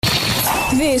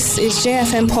This is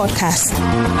JFM Podcast.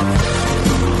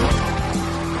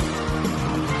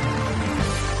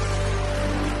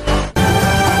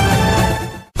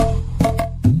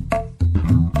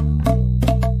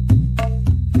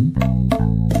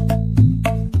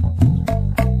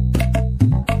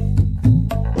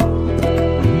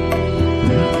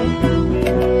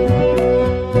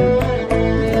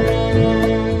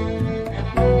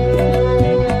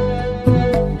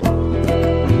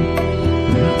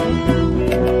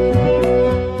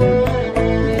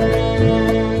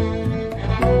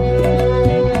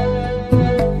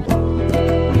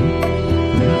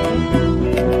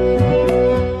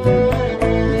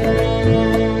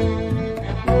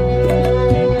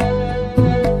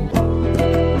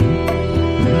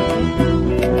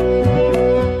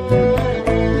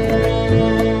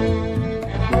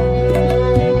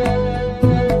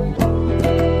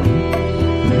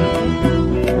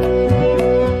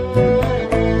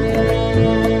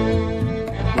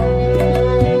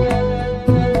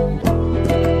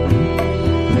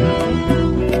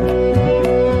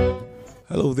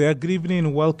 Good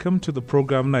evening. Welcome to the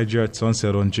program Nigeria at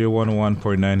Sunset on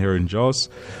J101.9 here in Jos.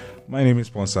 My name is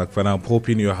Ponsak, and I'm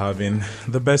hoping you're having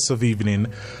the best of evening.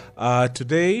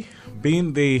 Today,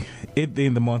 being the 8th day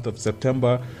in the month of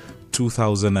September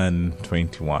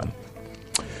 2021.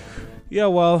 Yeah,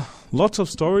 well, lots of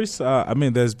stories.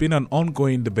 There's been an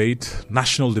ongoing debate,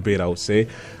 national debate, I would say,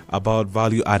 about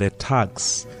value-added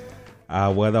tax,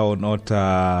 whether or not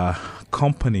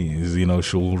companies,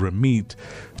 should remit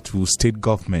to state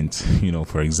government,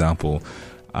 for example,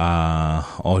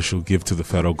 or should give to the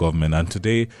federal government. And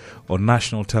today on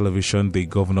national television, the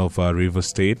governor of Rivers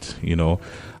State,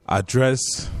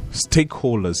 addressed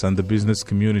stakeholders and the business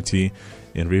community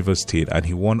in Rivers State, and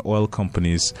he warned oil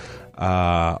companies,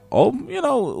 will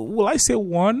I say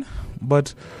one,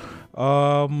 but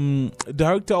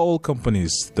director oil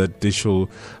companies that they should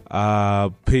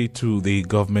pay to the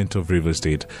government of Rivers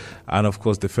State. And of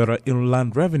course, the Federal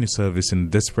Inland Revenue Service, in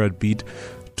desperate bid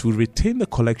to retain the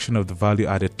collection of the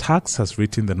value-added tax, has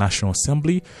written the National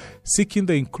Assembly seeking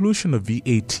the inclusion of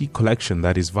VAT collection,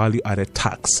 that is value-added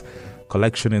tax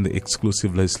collection, in the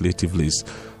exclusive legislative list.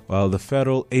 Well, the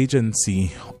federal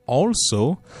agency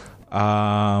also,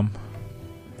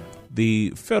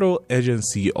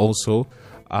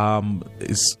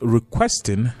 is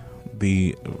requesting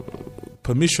the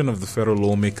permission of the federal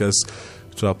lawmakers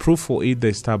to approve for it the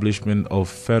establishment of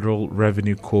Federal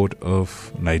Revenue Code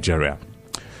of Nigeria.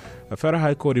 A Federal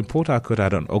High Court in Port Harcourt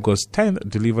had on August 10th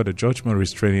delivered a judgment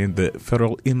restraining the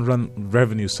Federal Inland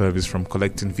Revenue Service from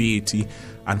collecting VAT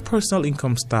and personal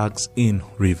income tax in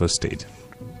Rivers State.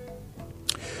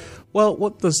 Well,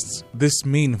 what does this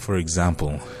mean, for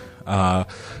example? There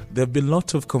have been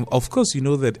lots of course,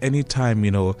 that anytime,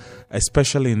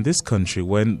 especially in this country,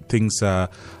 when things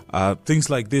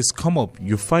like this come up,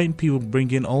 you find people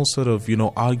bringing all sort of,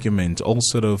 argument, all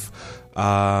sort of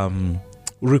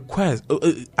request,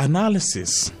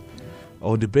 analysis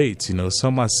or debate.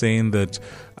 Some are saying that,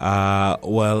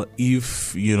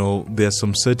 if, there's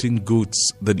some certain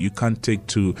goods that you can't take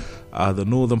to the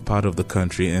northern part of the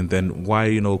country, and then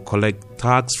why, collect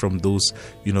tax from those,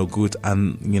 goods,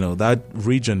 and, that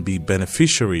region be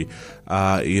beneficiary,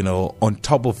 on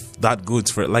top of that goods,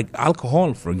 for like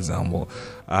alcohol, for example.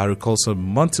 I recall some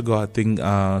months ago, I think,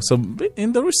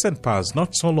 in the recent past,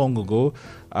 not so long ago,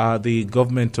 the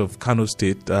government of Kano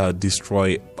State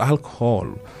destroyed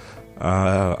alcohol,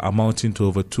 amounting to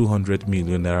over 200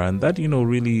 million naira, and that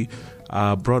really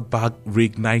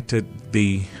reignited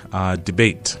the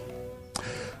debate.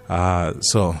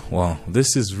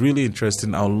 This is really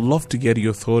interesting. I would love to get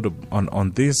your thought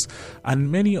on this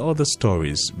and many other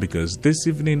stories, because this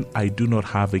evening I do not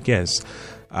have a guest.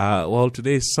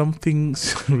 Today something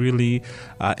really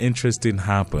interesting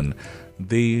happened.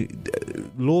 The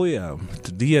lawyer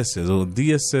to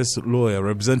DSS lawyer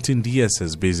representing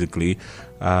DSS basically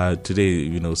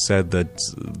today, said that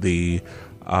the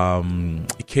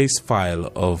case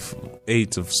file of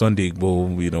 8 of Sunday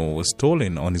Igboho, was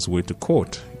stolen on his way to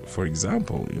court, for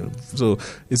example. So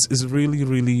it's really,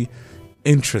 really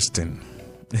interesting.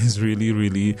 It's really,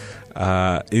 really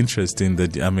interesting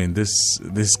that,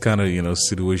 this kind of,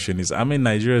 situation is,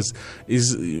 Nigeria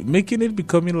is making it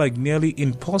becoming like nearly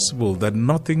impossible, that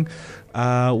nothing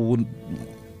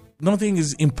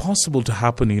is impossible to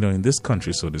happen, in this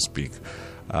country, so to speak.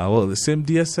 The same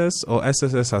DSS or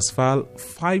SSS has filed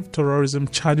 5 terrorism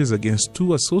charges against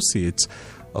 2 associates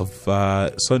of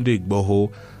Sunday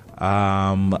Igboho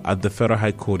at the Federal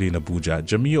High Court in Abuja.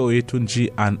 Jamiu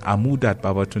Oyetunji and Amudat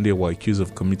Babatunde were accused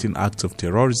of committing acts of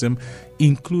terrorism,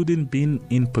 including being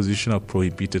in possession of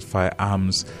prohibited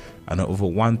firearms and over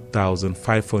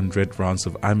 1,500 rounds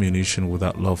of ammunition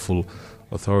without lawful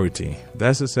authority. The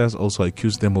SSS also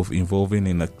accused them of involving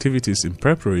in activities in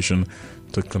preparation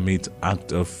to commit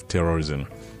act of terrorism.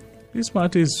 This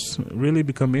matter has really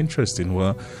become interesting.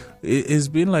 Well, it's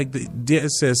been like the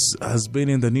DSS has been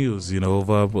in the news,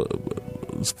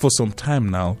 for some time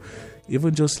now.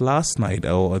 Even just last night,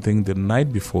 or I think the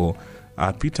night before,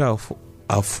 Peter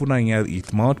Afunanya,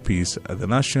 its mouthpiece at the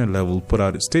national level, put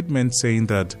out a statement saying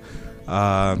that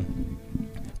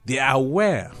they are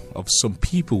aware of some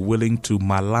people willing to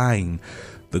malign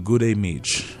the good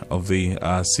image of the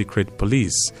secret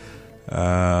police.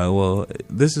 Well,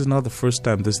 this is not the first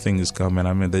time this thing is coming.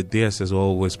 I mean, the DSS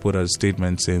always put out a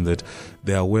statement saying that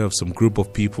they are aware of some group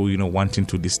of people, wanting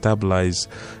to destabilize,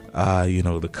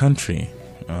 the country.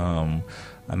 And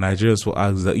Nigerians will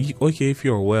ask that, okay, if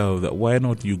you're aware of that, why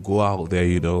not you go out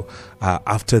there,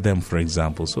 after them, for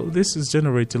example? So this is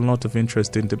generating a lot of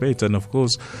interesting debate. And of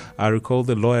course, I recall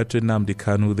the lawyer to Nnamdi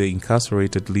Kanu, the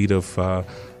incarcerated leader of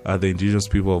the indigenous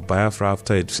people of Biafra,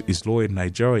 after his law in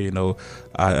Nigeria,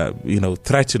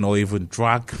 threaten or even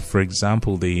drag, for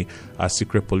example, the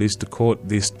secret police to court.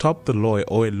 They stopped the lawyer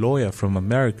or a lawyer from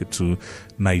America to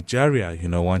Nigeria,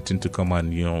 wanting to come and,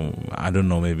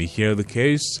 maybe hear the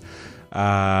case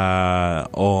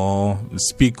or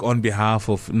speak on behalf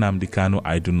of Nnamdi Kanu.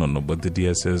 I do not know, but the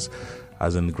DSS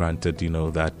hasn't granted,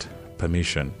 that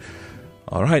permission.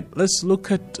 All right, let's look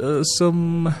at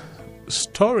some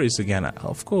stories again.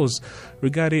 Of course,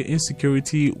 regarding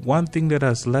insecurity, one thing that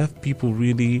has left people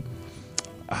really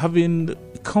having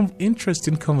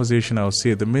interesting conversation, I would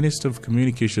say, the Minister of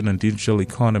Communication and Digital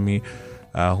Economy,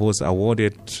 who was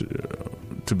awarded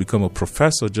to become a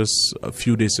professor just a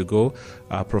few days ago,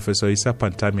 Professor Issa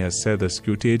Pantami, has said that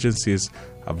security agencies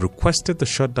have requested the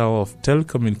shutdown of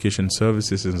telecommunication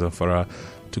services in Zamfara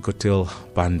to curtail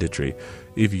banditry.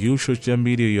 If you use social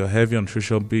media, you're heavy on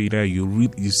social media,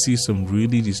 you see some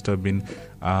really disturbing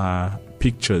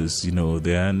pictures,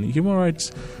 there. And human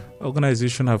rights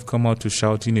organizations have come out to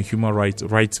shout in a human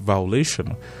rights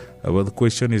violation. Well, the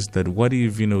question is that what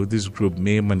if, this group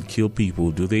maim and kill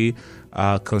people? Do they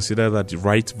consider that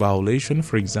rights violation,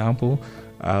 for example?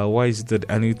 Why is it that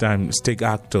anytime state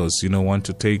actors, want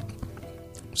to take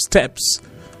steps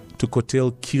to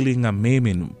curtail killing and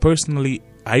maiming? Personally,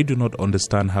 I do not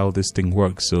understand how this thing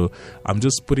works, so I'm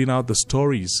just putting out the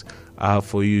stories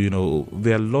for you.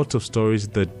 There are a lot of stories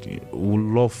that I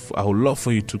would love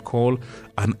for you to call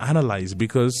and analyze,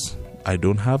 because I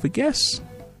don't have a guess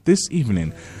this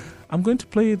evening. I'm going to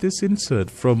play this insert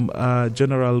from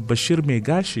General Bashir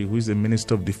Megashi, who is the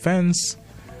Minister of Defense.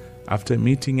 After a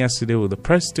meeting yesterday with the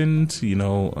President,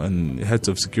 and heads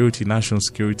of security, national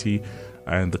security,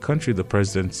 and the country, the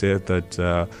President said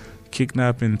that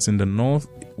kidnappings in the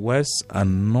northwest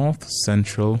and north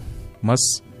central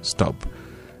must stop.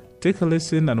 Take a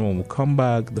listen, and when we come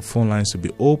back, the phone lines will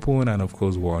be open, and of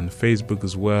course we're on Facebook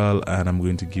as well, and I'm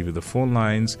going to give you the phone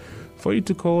lines for you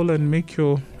to call and make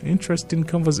your interesting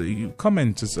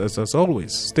comments as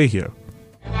always. Stay here.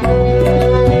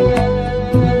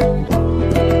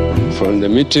 From the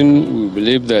meeting, we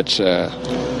believe that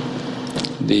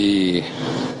the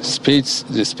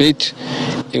state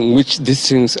in which these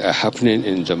things are happening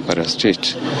in Zamfara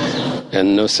State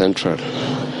and North Central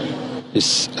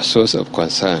is a source of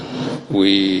concern.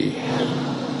 We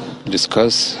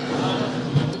discuss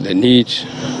the need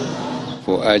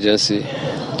for urgency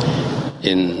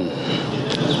in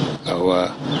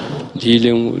our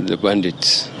dealing with the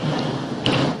bandits.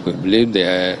 We believe they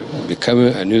are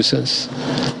becoming a nuisance.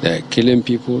 They are killing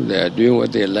people. They are doing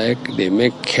what they like. They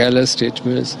make careless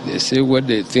statements. They say what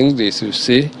they think they should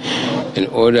say in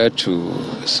order to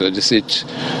solicit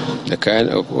the kind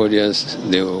of audience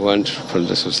they want from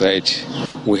the society.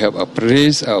 We have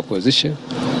appraised our position.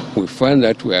 We find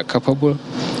that we are capable.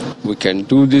 We can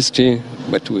do this thing,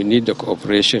 but we need the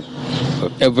cooperation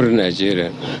of every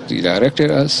Nigerian. He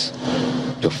directed us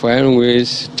to find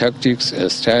ways, tactics,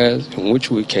 and styles in which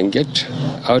we can get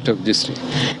out of this thing.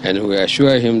 And we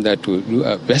assure him that we'll do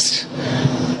our best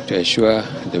to ensure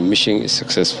the mission is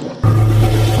successful.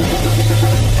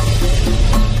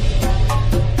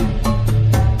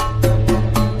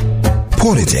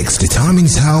 Politics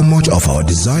determines how much of our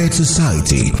desired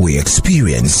society we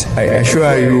experience. I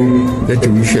assure you that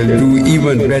we shall do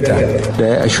even better.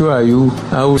 I assure you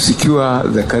I will secure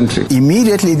the country.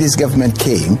 Immediately this government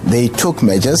came, they took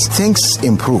measures, things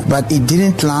improved, but it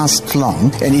didn't last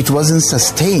long and it wasn't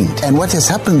sustained. And what has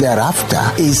happened thereafter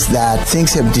is that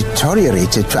things have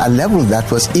deteriorated to a level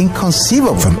that was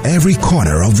inconceivable. From every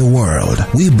corner of the world,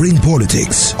 we bring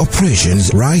politics,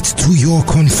 operations right to your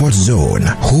comfort zone.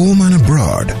 Home and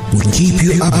abroad. We keep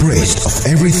you abreast of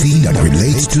everything that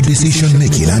relates to decision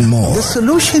making and more. The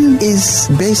solution is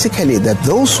basically that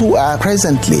those who are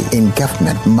presently in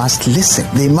government must listen.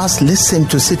 They must listen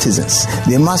to citizens.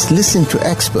 They must listen to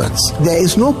experts. There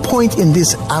is no point in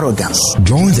this arrogance.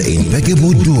 Join the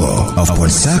impeccable duo of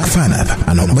Ponsak Fanab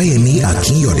and Obayemi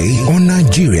Akinyode on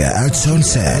Nigeria at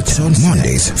Sunset,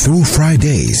 Mondays through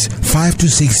Fridays, 5 to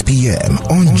 6 p.m.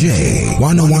 on J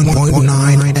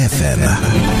 101.9 FM.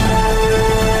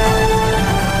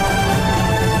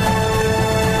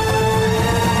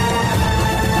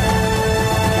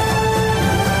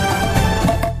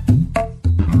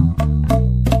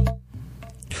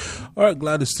 All right,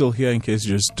 glad it's still here. In case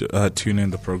you just tune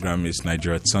in, the program is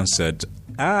Nigeria at Sunset,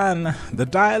 and the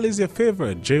dial is your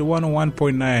favorite,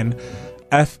 J101.9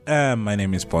 FM. My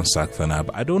name is Ponsak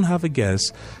Fanab. I don't have a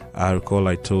guest. I recall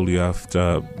I told you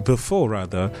before I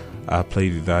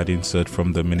played that insert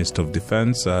from the Minister of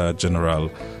Defense,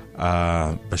 General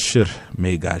Bashir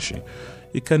Megashi.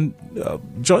 You can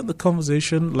join the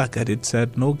conversation, like I did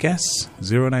said, no guests,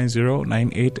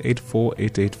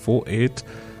 090-9884-8848.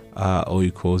 Or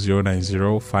you call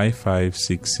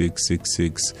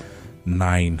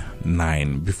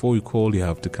 090-5566-6699. Before you call, you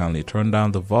have to kindly turn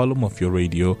down the volume of your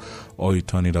radio, or you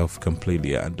turn it off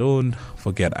completely. And don't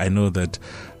forget, I know that,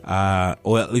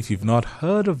 if you've not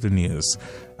heard of the news,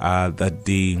 that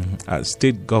the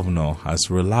state governor has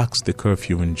relaxed the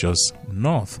curfew in Jos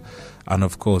North, and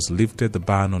of course lifted the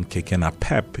ban on Keke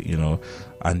Napep,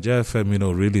 and JFM,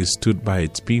 really stood by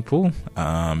its people,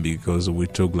 because we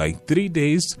took like 3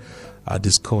 days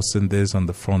discussing this on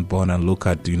the front burner and look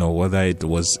at, whether it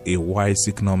was a wise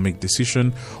economic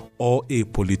decision or a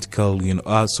political,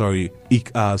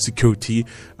 security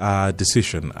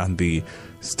decision. And the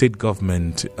state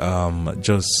government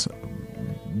just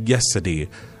yesterday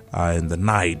in the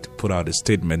night put out a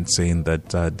statement saying that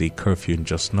the curfew in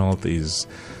Jos North is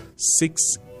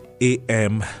 6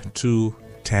 a.m. to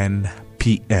 10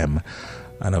 p.m.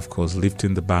 and of course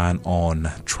lifting the ban on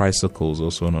tricycles,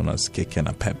 also known as Keke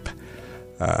Napep.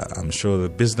 I'm sure the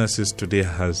businesses today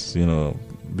has,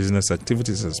 business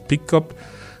activities has picked up,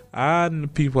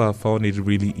 and people have found it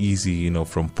really easy,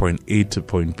 from point A to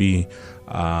point B,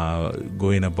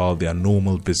 going about their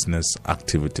normal business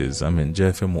activities. I mean,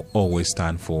 JFM will always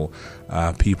stand for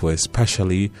people,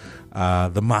 especially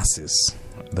the masses,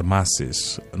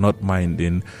 not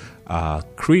minding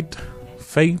creed,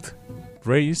 faith,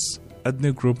 race,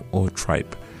 ethnic group, or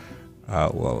tribe.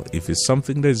 If it's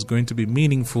something that is going to be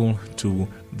meaningful to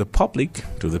the public,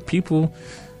 to the people,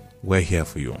 we're here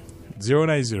for you.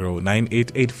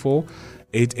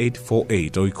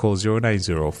 090-9884-8848, or you call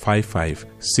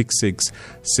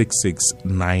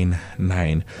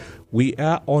 090-5566-6699. We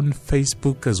are on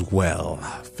Facebook as well.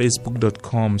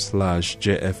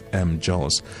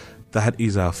 Facebook.com/JFMJaws. That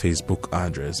is our Facebook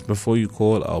address. Before you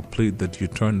call, I'll plead that you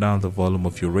turn down the volume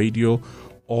of your radio,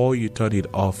 or you turn it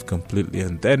off completely,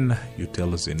 and then you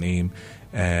tell us your name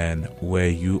and where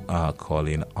you are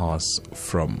calling us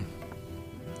from.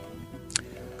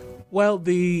 Well,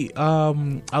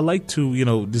 I like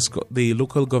to, discuss the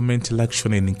local government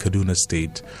election in Kaduna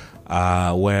State,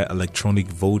 where electronic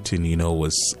voting,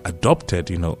 was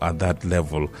adopted, at that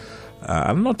level.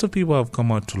 A lot of people have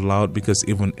come out too loud, because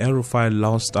even El-Rufai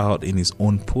lost out in his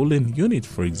own polling unit,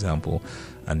 for example.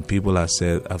 And people have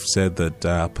said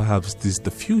that perhaps this is the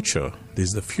future.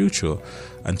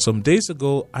 And some days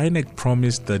ago, INEC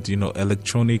promised that,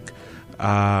 electronic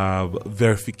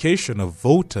verification of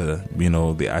voter,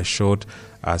 they assured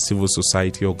civil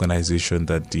society organization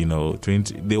that,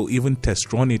 they'll even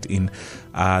test run it in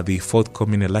the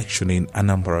forthcoming election in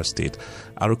Anambra State.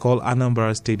 I recall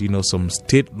Anambra State, some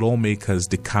state lawmakers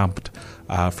decamped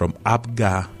from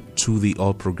APGA to the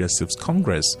All Progressives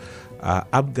Congress.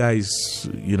 APGA is,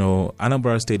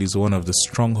 Anambra State is one of the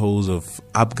strongholds of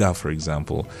APGA, for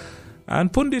example.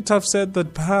 And pundits have said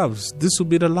that perhaps this will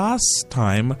be the last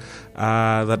time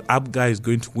that APGA is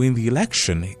going to win the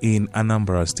election in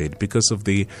Anambra State, because of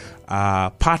the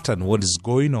pattern, what is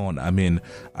going on. I mean,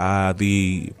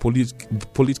 the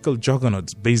political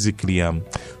juggernauts basically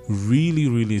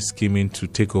really scheming to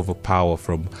take over power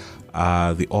from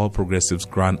the All Progressives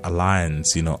Grand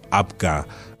Alliance, APGA,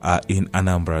 in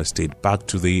Anambra State, back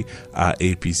to the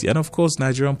APC. And of course,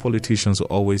 Nigerian politicians will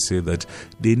always say that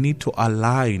they need to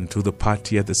align to the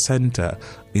party at the center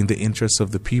in the interests of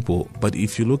the people. But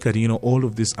if you look at, all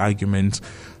of these arguments,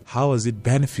 how has it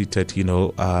benefited,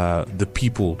 the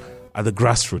people at the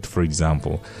grassroots, for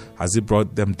example? Has it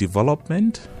brought them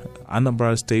development?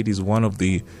 Anambra State is one of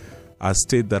the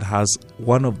state that has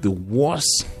one of the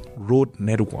worst road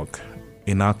network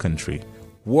in our country.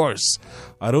 worse.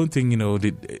 I don't think,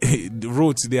 the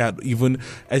roads they are even,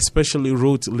 especially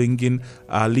roads linking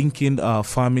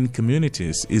farming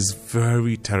communities, is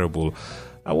very terrible.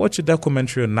 I watched a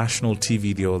documentary on national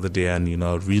TV the other day, and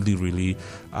really, really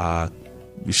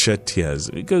shed tears,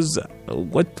 because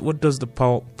what does the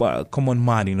common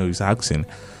man is asking?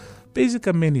 Basic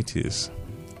amenities,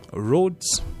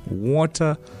 roads,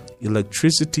 water,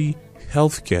 electricity,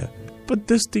 healthcare, but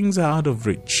these things are out of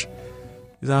reach.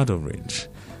 It's out of reach.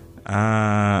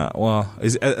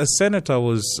 A senator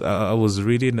I was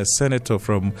reading, a senator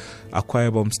from Akwa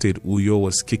Ibom State, Uyo,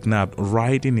 was kidnapped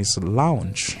right in his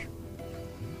lounge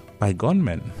by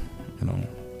gunmen,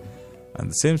 And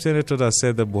the same senator that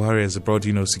said that Buhari has brought,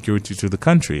 security to the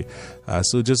country.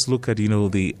 So just look at,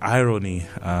 the irony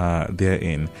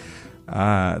therein.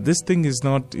 This thing is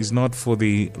not for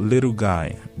the little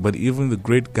guy, but even the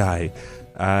great guy.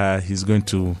 He's going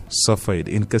to suffer it.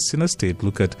 In Katsina State,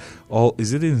 look at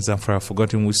is it in Zamfara? I've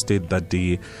forgotten which state, that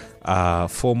the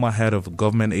former head of a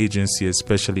government agency,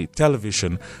 especially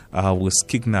television, was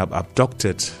kidnapped,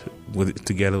 abducted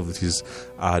together with his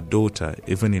daughter.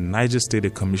 Even in Niger State, a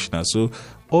commissioner. So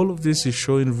all of this is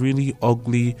showing really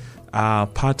ugly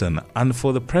pattern. And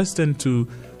for the president to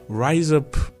rise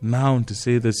up now to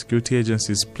say that security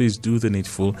agencies, please do the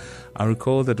needful. I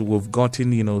recall that we've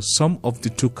gotten, some of the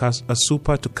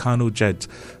Super Tucano jet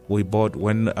we bought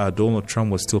when Donald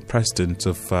Trump was still president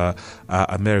of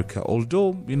America.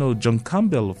 Although, John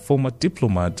Campbell, former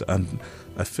diplomat and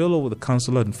a fellow with the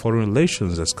Council on Foreign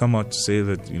Relations, has come out to say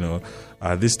that,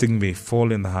 this thing may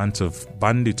fall in the hands of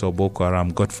bandits or Boko Haram,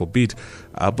 God forbid.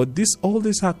 But all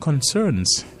these are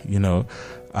concerns,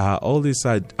 all these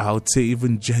are, I would say,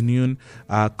 even genuine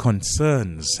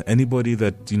concerns. Anybody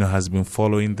that has been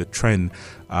following the trend,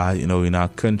 in our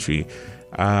country,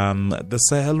 the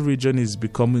Sahel region is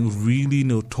becoming really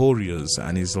notorious,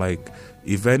 and it's like,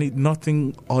 if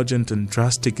nothing urgent and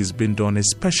drastic is being done,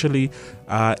 especially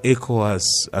ECOWAS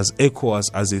as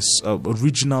a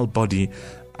regional body.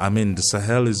 I mean, the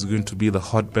Sahel is going to be the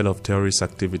hotbed of terrorist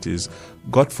activities.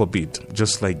 God forbid,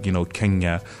 just like,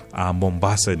 Kenya,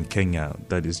 Mombasa in Kenya,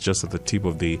 that is just at the tip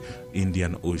of the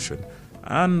Indian Ocean.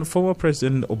 And former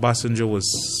President Obasanjo was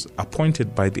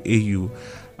appointed by the AU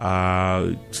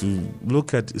to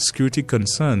look at security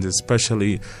concerns,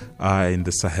 especially in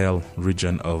the Sahel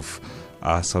region of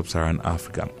sub-Saharan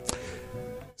Africa.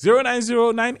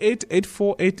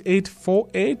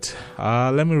 09098848848.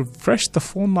 Let me refresh the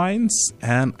phone lines,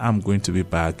 and I'm going to be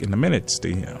back in a minute.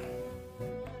 Stay here.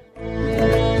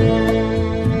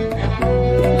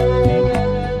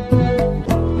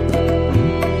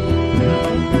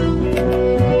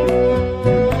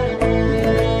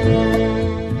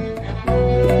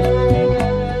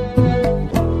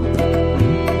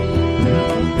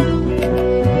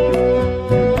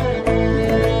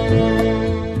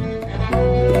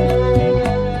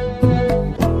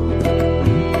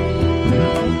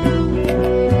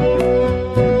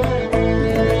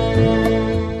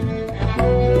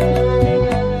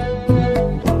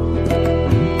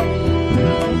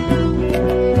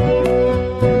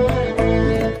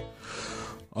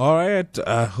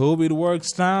 I hope it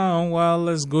works now. Well,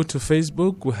 let's go to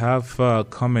Facebook. We have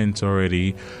comments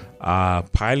already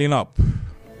piling up.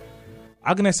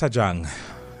 Agnes Ajang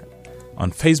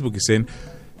on Facebook is saying,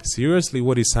 seriously,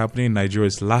 what is happening in Nigeria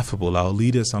is laughable. Our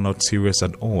leaders are not serious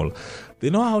at all. They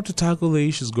know how to tackle the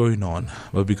issues going on,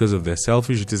 but because of their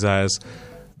selfish desires,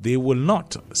 they will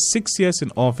not. 6 years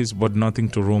in office, but nothing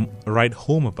to write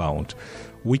home about.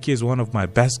 Wike is one of my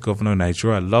best governors in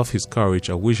Nigeria. I love his courage.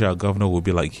 I wish our governor would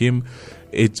be like him.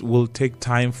 It will take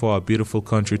time for our beautiful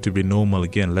country to be normal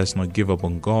again. Let's not give up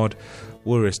on God.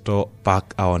 We'll restore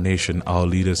back our nation. Our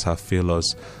leaders have failed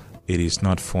us. It is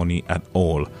not funny at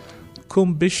all.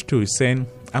 Kumbishtu is saying,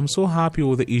 I'm so happy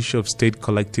with the issue of state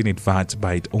collecting its VAT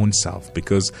by its own self,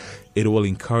 because it will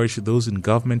encourage those in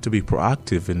government to be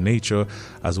proactive in nature,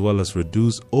 as well as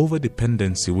reduce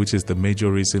over-dependency, which is the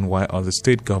major reason why other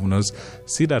state governors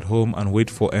sit at home and wait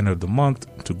for end of the month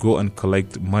to go and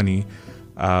collect money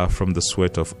from the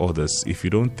sweat of others. If you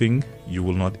don't think, you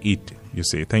will not eat. You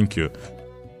say, thank you.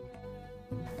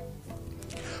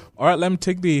 All right, let me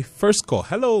take the first call.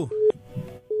 Hello.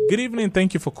 Good evening.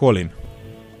 Thank you for calling.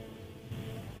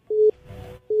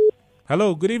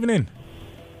 Hello, good evening.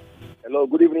 Hello,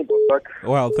 good evening, Pastor.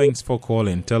 Well, thanks for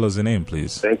calling. Tell us the name,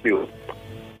 please. Thank you.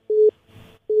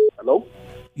 Hello?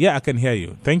 Yeah, I can hear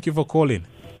you. Thank you for calling.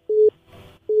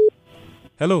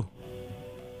 Hello?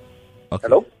 Okay.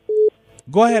 Hello?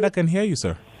 Go ahead, I can hear you,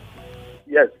 sir.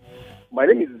 Yes. My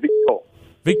name is Victor.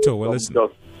 Victor, well, listen.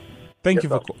 Thank you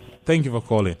for calling. Thank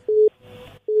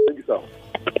you, sir.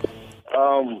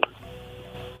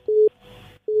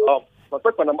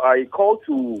 Pastor Panam, I called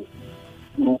to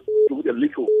a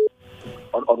little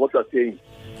on what you're saying.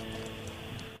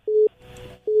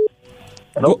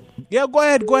 Hello? Go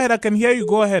ahead. I can hear you.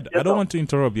 Go ahead. Yes, I don't sir. want to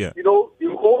interrupt you. You know, the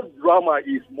whole drama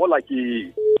is more like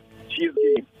a cheese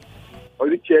game or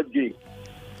a chess game.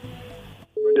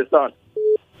 You understand?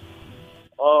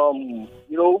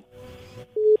 You know,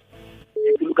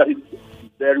 if you look at it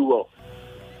very well,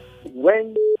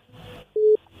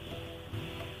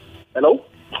 Hello?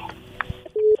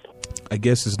 I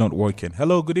guess it's not working.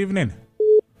 Hello, good evening.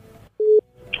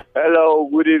 Hello,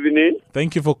 good evening.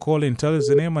 Thank you for calling. Tell us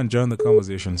the name and join the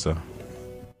conversation, sir.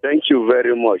 Thank you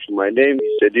very much. My name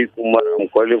is Sadiq Umar. I'm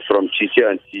calling from Chichi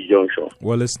and T Junction.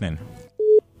 We're listening.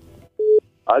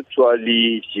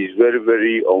 Actually, it is very,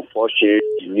 very unfortunate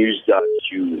the news that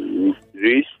you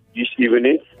raised this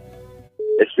evening,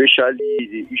 especially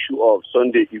the issue of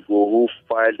Sunday Igboho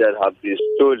file that have been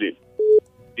stolen.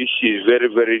 This is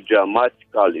very, very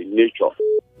dramatical in nature.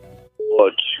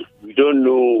 But we don't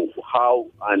know how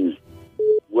and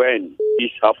when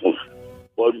this happens.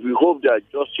 But we hope that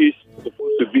justice is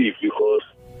supposed to be, because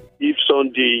if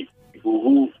Sunday people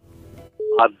who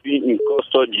have been in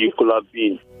custody could have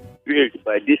been bailed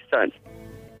by this time.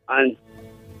 And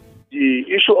the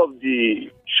issue of the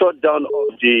shutdown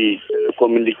of the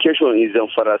telecommunication in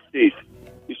Zamfara State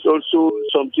is also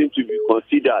something to be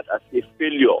considered as a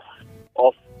failure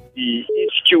of the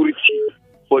insecurity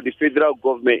for the federal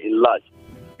government in large.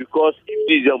 Because if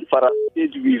the Zamfara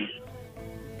State will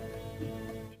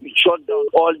shut down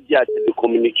all their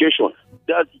telecommunication,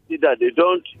 that's to say that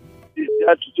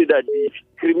the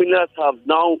criminals have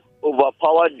now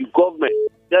overpowered the government.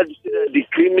 That's to say that the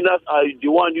criminals are the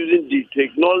one using the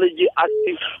technology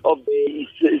active of the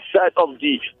side of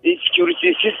the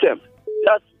insecurity system.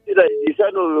 That's to say that it's a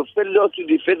sign of a failure to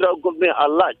the federal government at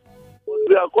large. But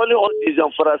we are calling on the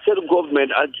Zamfara State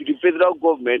government and to the federal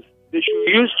government. They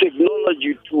should use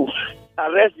technology to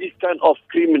arrest this kind of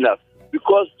criminals,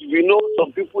 because we know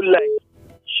some people like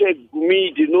Sheikh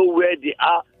Gumi, they know where they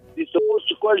are. They're supposed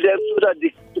to call them so that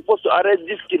they're supposed to arrest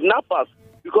these kidnappers,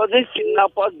 because these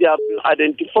kidnappers, they have been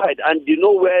identified and they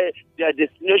know where their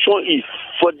destination is.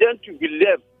 For them to be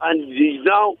left and they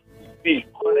now be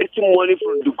collecting money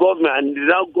from the government, and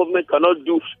the now government cannot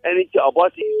do anything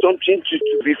about it, is something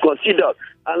to be considered.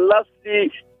 And lastly,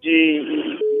 the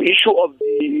issue of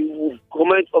the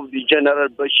comment of the General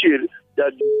Bashir,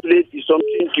 that the place is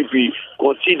something to be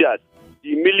considered.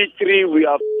 The military, we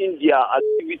have seen their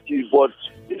activities, but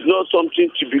it's not something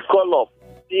to be called up.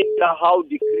 Seeing how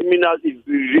the criminals is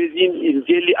raising in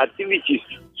daily activities.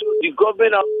 So the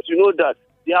government has to know that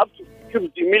they have to keep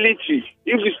the military.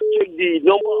 If you check the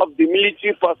number of the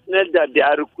military personnel that they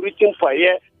are recruiting per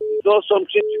year, it's not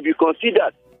something to be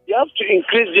considered. They have to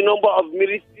increase the number of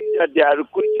military that they are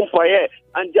recruiting per year,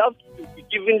 and they have to be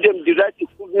giving them the right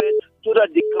equipment so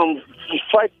that they can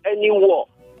fight any war.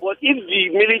 But if the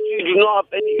military do not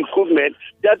have any equipment,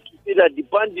 that's to say that the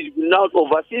bandits will now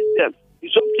oversee them.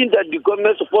 It's something that the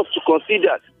government is supposed to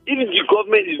consider. If the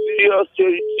government is very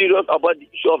serious about the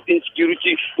issue of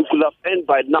insecurity, it could have ended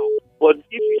by now. But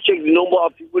if you check the number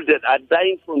of people that are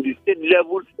dying from the state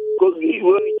level, because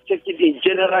when we check it in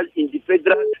general, in the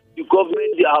federal, the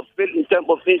government, they have failed in terms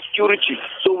of insecurity.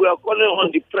 So we are calling on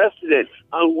the president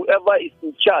and whoever is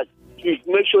in charge to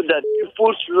make sure that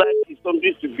people's life is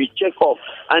something to be checked off.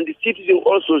 And the citizen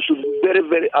also should be very,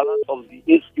 very alert of the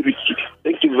insecurity.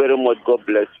 Thank you very much. God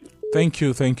bless you. Thank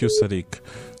you, Sadiq.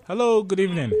 Hello, good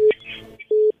evening.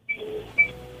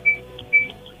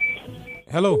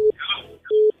 Hello.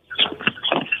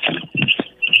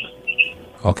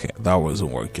 Okay, that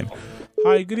wasn't working.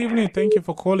 Hi, good evening. Thank you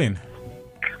for calling.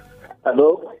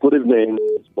 Hello, good evening,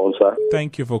 sponsor.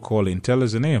 Thank you for calling. Tell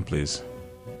us your name, please.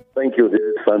 Thank you. This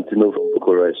is Santino from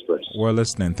Bukura Express. We're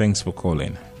listening. Thanks for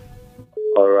calling.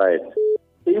 All right.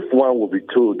 If one would be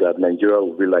told that Nigeria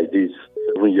would be like this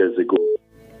 7 years ago,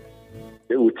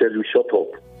 they will tell you, shut up.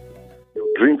 Your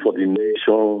dream for the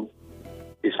nation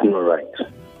is not right.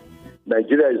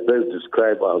 Nigeria is best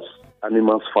described as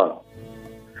animals farm.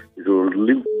 If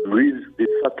you read the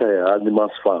satire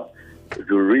Animals Farm, if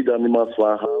you read Animals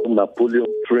Farm, how Napoleon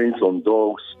trains on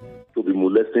dogs to be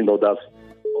molesting other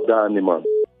animals,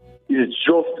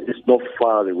 it's not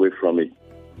far away from it.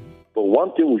 But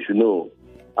one thing we should know,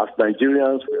 as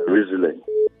Nigerians, we are resilient.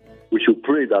 We should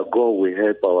pray that God will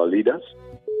help our leaders.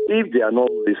 If they are not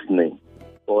listening,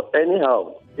 or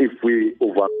anyhow, if we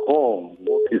overcome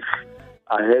what is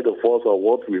ahead of us or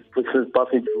what we're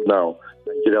passing through now,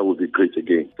 Nigeria will be great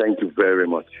again. Thank you very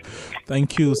much.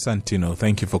 Thank you, Santino.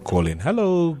 Thank you for calling.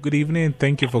 Hello, good evening.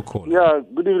 Thank you for calling. Yeah,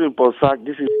 good evening, Paul Sack.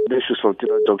 This is Deshu from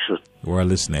Tina Junction. We're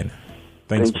listening.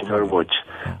 Thanks Thank you very much.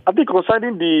 I think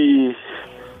concerning the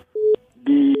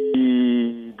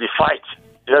fight,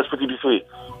 let's put it this way,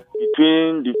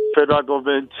 between the federal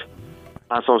government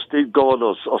and some state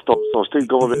governors or some state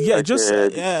governments. Yeah,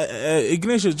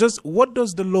 Ignatius, just what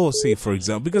does the law say, for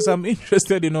example? Because I'm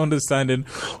interested in understanding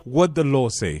what the law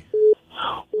say.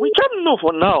 We can't know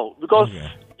for now because,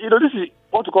 this is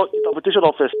what we call interpretation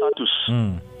of a status.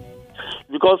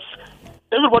 Because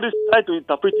everybody's trying to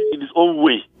interpret it in his own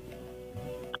way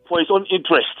for his own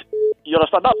interest. You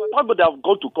understand? That's why they have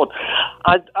gone to court.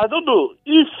 I don't know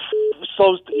if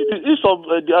some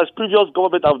as previous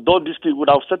government have done this thing, would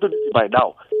have settled it by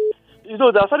now. There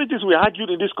are certain things we argued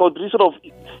in this country. Instead of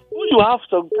when you have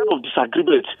some kind of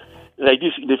disagreement like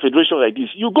this in the federation like this,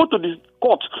 you go to the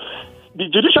court. The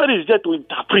judiciary is there to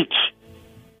interpret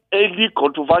any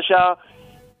controversial,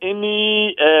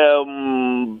 any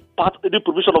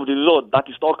provision of the law that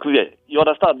is not clear. You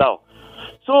understand now?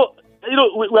 So we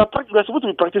are supposed to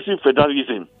be practicing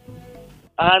federalism,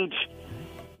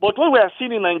 but what we are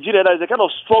seeing in Nigeria is a kind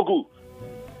of struggle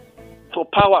for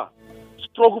power,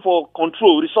 struggle for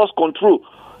control, resource control.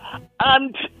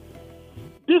 And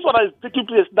this one is taking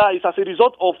place now is as a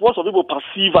result of what some people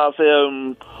perceive as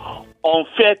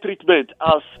unfair treatment,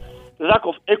 as lack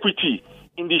of equity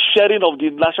in the sharing of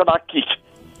the national cake.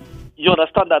 You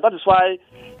understand that? That is why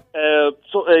a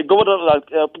governor like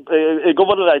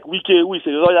Wike, who is a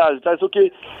lawyer, says, okay,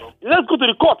 let's go to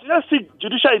the court. Let's seek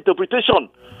judicial interpretation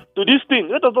to this thing.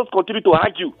 Let us not continue to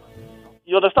argue.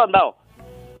 You understand now?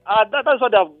 That's why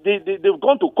they've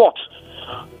gone to court.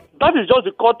 That is just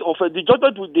the court of the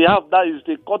judgment they have. That is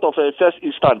the court of first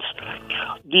instance.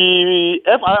 The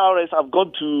FIRS have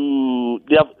gone to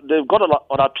they've gone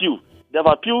on appeal. They have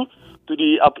appealed to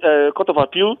the court of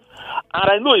appeal,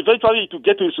 and I know eventually it will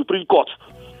get to the Supreme Court.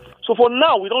 So for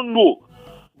now, we don't know.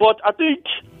 But I think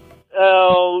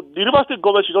the River State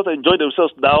government should just enjoy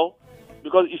themselves now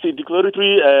because it's a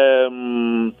declaratory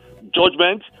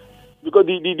judgment. Because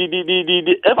the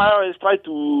FIRS tried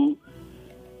to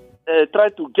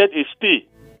get a stay.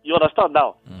 You understand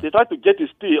now? They tried to get a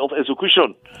stay of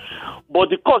execution. But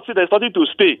the court said there's nothing to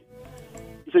stay.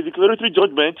 It's a declaratory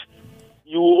judgment.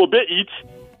 You obey it.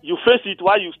 You face it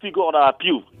while you still go on an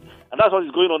appeal. And that's what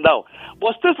is going on now.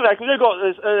 But states like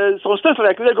Lagos, some states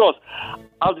like Lagos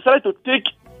have decided to take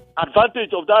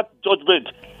advantage of that judgment.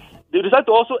 They decided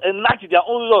to also enact their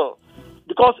own law.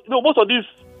 Because, most of this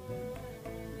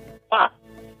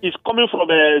is coming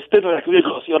from a state like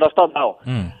Lagos. You understand now?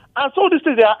 And so these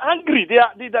things, they are angry.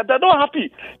 They're not happy.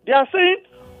 They are saying,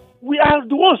 we are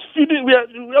the ones feeding, we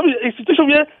have a situation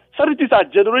where certain things are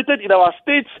generated in our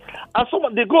states, and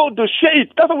they go to share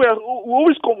it. That's why we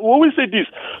always say this.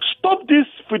 Stop this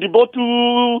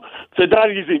bottle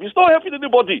federalism. It's not helping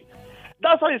anybody.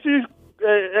 That's why you see,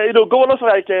 governors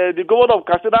like the governor of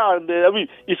Katsina and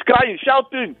is crying,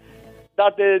 shouting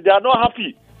that they are not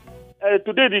happy.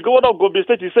 Today, the governor of Gombe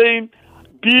State is saying,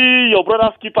 "Be your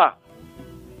brother's keeper."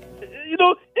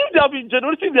 If they have been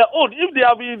generating their own, if they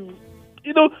have been,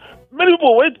 many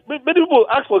people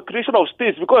ask for creation of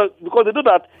states because they know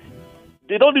that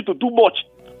they don't need to do much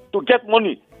to get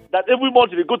money. That every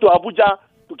month they go to Abuja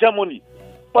to get money.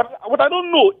 But what I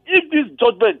don't know, if this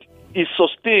judgment is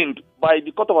sustained by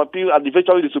the Court of Appeal and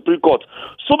eventually the Supreme Court,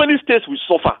 so many states will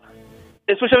suffer,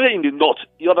 especially in the north.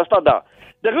 You understand that?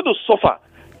 They're going to suffer.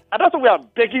 And that's why we are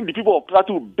begging the people of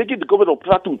Plateau, begging the government of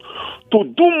Plateau to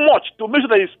do much to make sure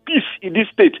there is peace in this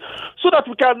state, so that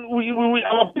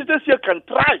our business here can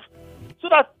thrive. So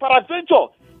that, peradventure,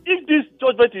 if this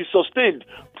judgment is sustained,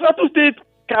 Plateau State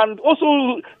can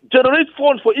also generate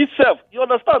funds for itself. You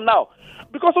understand now?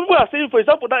 Because some people are saying, for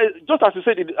example, that just as you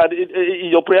said in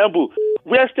your preamble,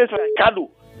 where states like Kano,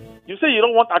 you say you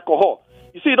don't want alcohol,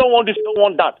 you say you don't want this, you don't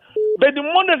want that. But the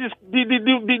money is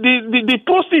the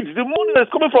proceeds, the money that's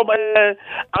coming from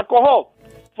alcohol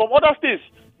from other states,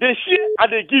 they share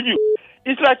and they give you.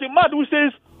 It's like a man who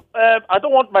says, I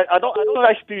don't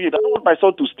like stealing. I don't want my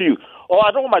son to steal, or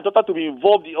I don't want my daughter to be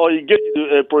involved or engaged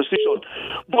in prostitution.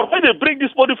 But when they bring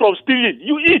this money from stealing,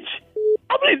 you eat.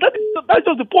 I mean, that's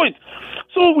just the point.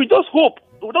 So we just hope.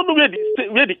 We don't know where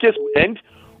the case will end.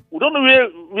 We don't know where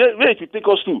it will take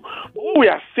us to. But what we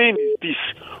are saying is this.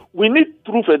 We need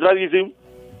true federalism.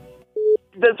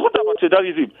 There's what about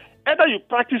federalism? Either you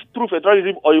practice true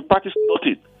federalism or you practice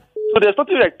nothing. So there's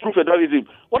nothing like true federalism.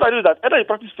 What I do is that either you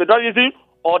practice federalism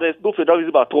or there's no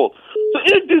federalism at all. So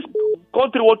if this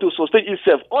country wants to sustain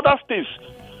itself, other states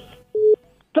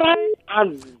try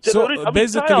and generate... So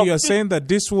basically you're saying that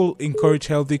this will encourage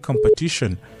healthy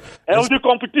competition. Healthy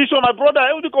competition, my brother,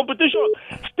 healthy competition.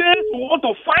 States want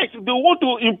to fight. They want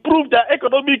to improve their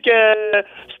economic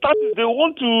status. They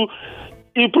want to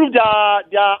improve their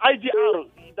IGR,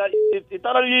 the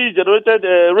internally generated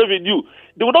revenue,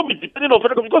 they will not be depending on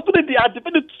federal government, because today they are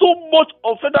depending so much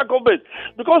on federal government.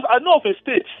 Because I know of a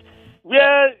state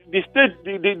where the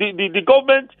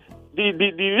government, the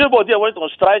labor there went on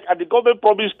strike, and the government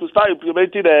promised to start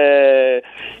implementing their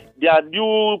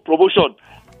new promotion.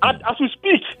 And as we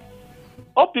speak,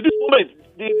 up to this moment,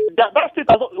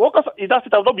 workers in that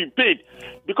state have not been paid,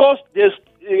 because there's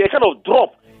a kind of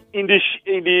drop in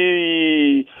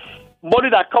the money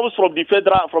that comes from the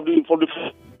federal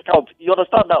account. You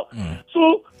understand now?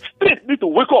 So states need to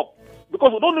wake up,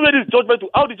 because we don't know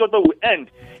how the judgment will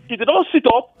end. If they don't sit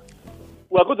up,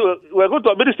 we are going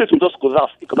to many states will just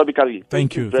collapse economically.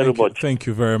 Thank you very much. Thank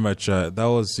you very much. That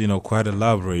was quite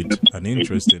elaborate and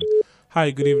interesting.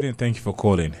 Hi, good evening. Thank you for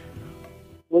calling.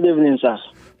 Good evening, sir.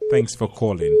 Thanks for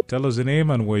calling. Tell us the name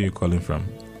and where you're calling from.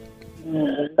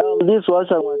 This was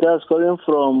Matthias calling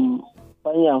from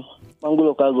Panyam, Mangu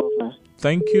local government.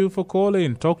 Thank you for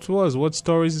calling. Talk to us. What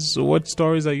stories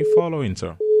are you following,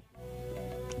 sir?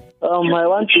 I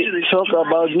want to talk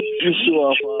about this issue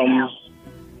of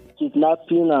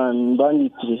kidnapping and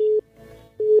banditry.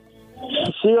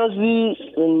 Seriously,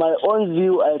 in my own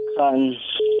view, I can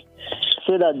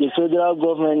say that the federal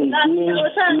government is doing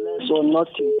less or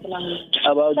nothing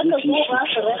about this issue.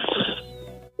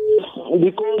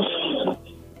 Because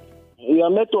we are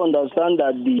made to understand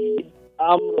that the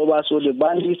armed robbers or the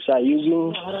bandits are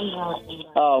using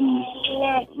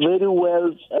very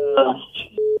well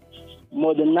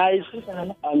modernized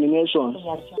ammunition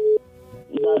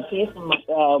that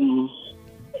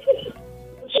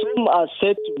some are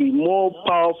said to be more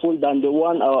powerful than the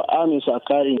one our armies are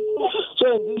carrying.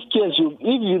 So in this case, if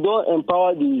you don't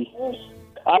empower the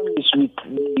armies with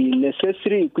the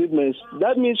necessary equipment,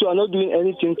 that means you are not doing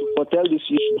anything to foretell this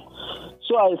issue.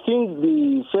 So I think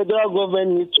the federal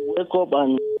government needs to wake up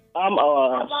and arm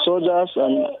our soldiers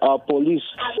and our police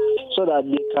so that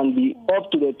they can be up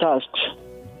to the task.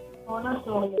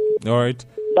 All right.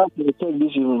 That will take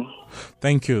this evening.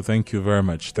 Thank you very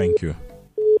much. Thank you.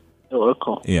 You're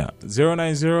welcome. Yeah,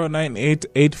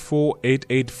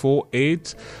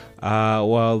 09098848848.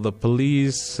 Well, the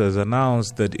police has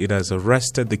announced that it has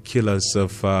arrested the killers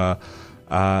of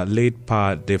late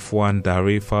Pa Defwan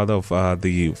Dare, father of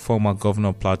the former governor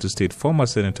of Plateau State, former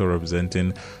senator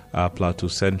representing Plateau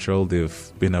Central.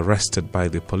 They've been arrested by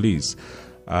the police.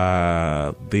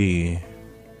 The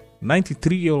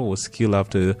 93-year-old was killed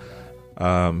after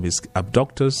his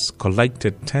abductors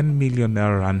collected 10 million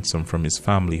naira ransom from his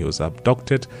family. He was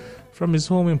abducted from his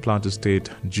home in Plateau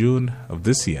State June of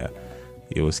this year.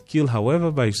 He was killed, however,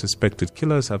 by suspected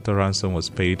killers after ransom was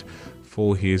paid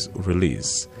for his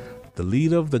release. The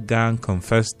leader of the gang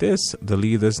confessed this. The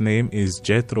leader's name is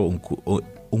Jethro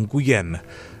Unguyen.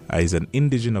 He's an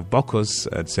indigene of Bokos,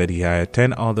 and said he hired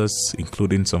 10 others,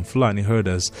 including some Fulani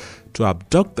herders, to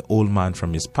abduct the old man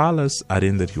from his palace,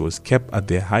 adding that he was kept at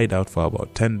their hideout for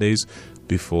about 10 days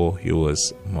before he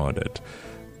was murdered.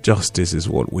 Justice is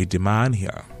what we demand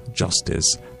here.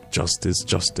 Justice, justice,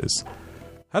 justice.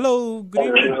 Hello, good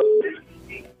evening.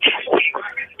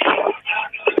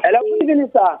 Hello, good evening,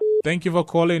 sir. Thank you for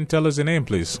calling. Tell us your name,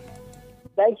 please.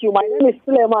 Thank you. My name is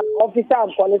Suleiman, officer.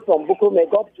 I'm calling from Buku. May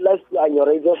God bless you and your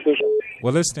radio station.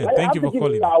 Well, listening. Thank you for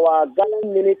calling. Our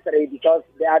Ghanaian military, because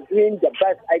they are doing the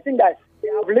best. I think that they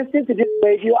have listened to this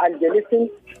radio and they listen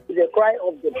to the cry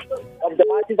of the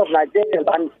masses of Nigeria,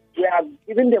 and we are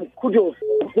giving them kudos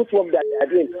for the good work that they are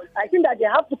doing. I think that they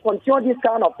have to continue this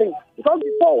kind of thing, because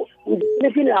before we be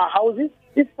sleeping in our houses,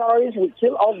 these terrorists will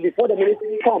kill us before the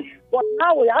military comes. But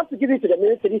now we have to give it to the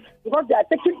military, because they are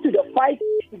taking to the fight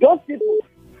to those people.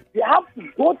 We have to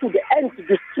go to the end to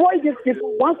destroy these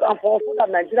people once and for all, so that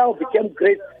Nigeria will become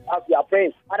great as we are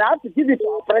praying. And I have to give it to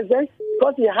our president,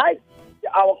 because he hides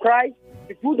our cry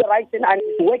to do the right thing and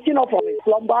he's waking up from his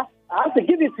slumber. I have to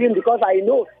give it to him, because I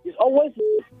know he's always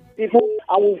with people,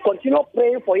 and we'll continue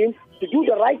praying for him to do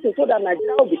the right thing so that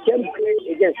Nigeria will become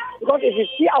great again. Because if you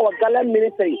see our gallant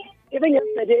military, even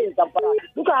yesterday in Zamfara,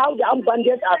 look at how the armed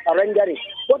bandits are surrendering.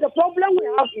 But the problem we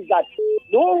have is that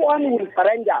no one will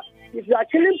surrender. If you are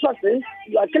killing persons,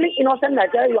 you are killing innocent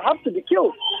Nigerians, you have to be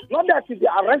killed. Not that you be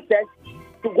arrested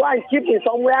to go and keep in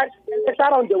somewhere, and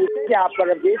later on they will say they are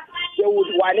terrorists, they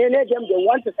would wanene them, they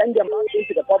want to send them back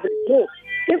into the public. No.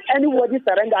 If anybody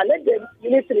surrender, let the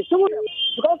military shoot them.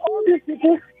 Because all these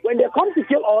people, when they come to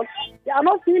kill us, they are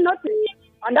not seeing nothing.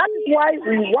 And that is why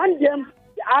we want them,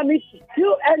 the army, to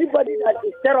kill anybody that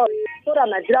is terrorist, so that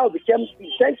Nigeria will become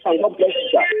safe and God bless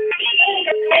you.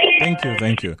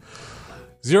 Thank you.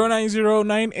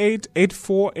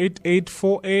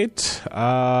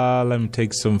 09098848848. Let me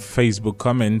take some Facebook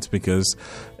comments because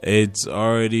it's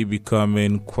already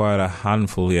becoming quite a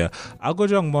handful here.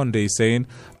 Agojong Monday saying,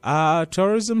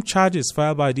 terrorism charges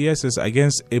filed by DSS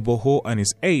against Eboho and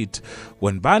his aide.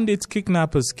 When bandits,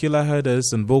 kidnappers, killer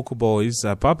herders, and Boko boys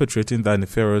are perpetrating the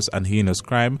nefarious and heinous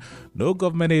crime, no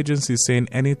government agency is saying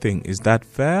anything. Is that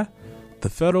fair? The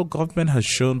federal government has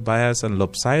shown bias and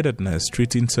lopsidedness,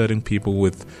 treating certain people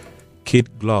with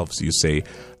kid gloves, you say.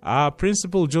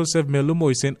 Principal Joseph Melumo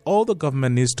is saying all the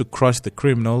government needs to crush the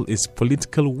criminal is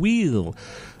political will.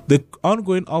 The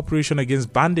ongoing operation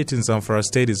against bandits in Zamfara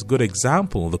State is a good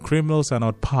example. The criminals are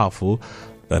not powerful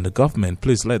than the government.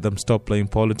 Please let them stop playing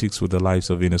politics with the lives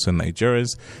of innocent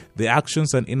Nigerians. The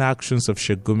actions and inactions of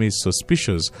Sheikh Gumi is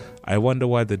suspicious. I wonder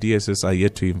why the DSS are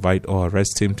yet to invite or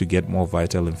arrest him to get more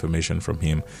vital information from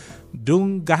him.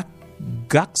 Dung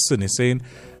Gakson is saying,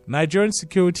 Nigerian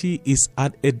security is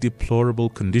at a deplorable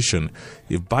condition.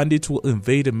 If bandits will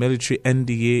invade a military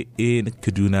NDA in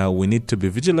Kaduna, we need to be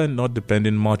vigilant, not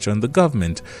depending much on the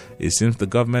government. It seems the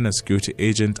government and security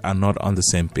agent are not on the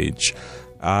same page.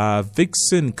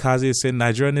 Vixen Kazi said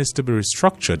Nigeria needs to be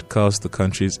restructured because the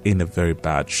country is in a very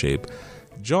bad shape.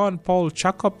 John Paul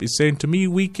Chakop is saying, to me,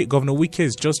 Governor Wike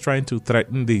is just trying to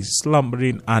threaten the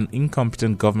slumbering and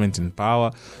incompetent government in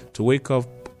power to wake up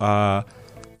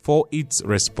for its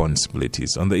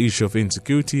responsibilities. On the issue of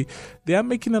insecurity, they are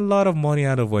making a lot of money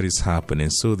out of what is happening,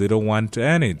 so they don't want to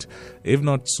earn it. If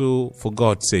not so, for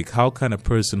God's sake, how can a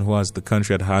person who has the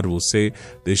country at heart will say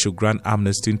they should grant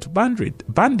amnesty to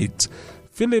bandits?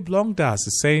 Philip Longdas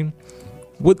is saying,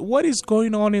 with what is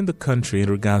going on in the country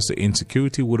in regards to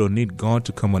insecurity, we don't need God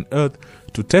to come on earth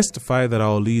to testify that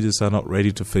our leaders are not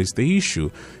ready to face the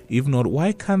issue. If not,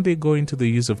 why can't they go into the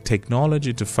use of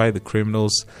technology to fight the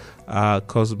criminals,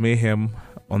 cause mayhem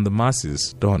on the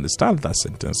masses? Don't understand that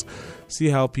sentence. See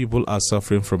how people are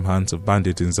suffering from hands of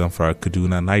bandits in Zamfara,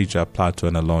 Kaduna, Niger, Plateau,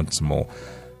 and a lot more.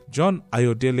 John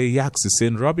Ayodele Yaks is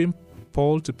saying, robbing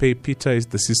Paul to pay Peter is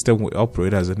the system we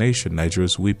operate as a nation. Nigeria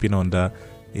is weeping under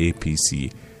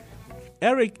APC.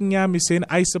 Eric Nyam is saying,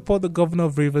 I support the governor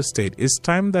of Rivers State. It's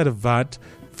time that VAT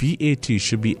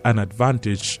should be an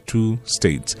advantage to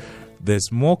states.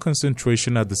 There's more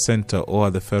concentration at the center or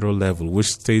at the federal level, which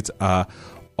states are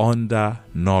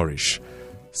undernourished.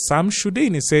 Sam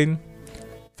Shudin is saying,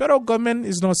 federal government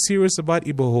is not serious about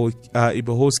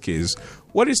Iboho's case.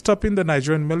 What is stopping the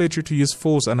Nigerian military to use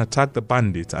force and attack the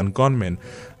bandits and gunmen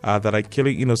that are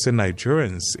killing innocent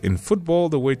Nigerians? In football,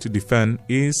 the way to defend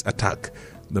is attack.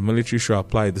 The military should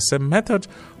apply the same method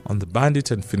on the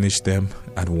bandits and finish them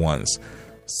at once.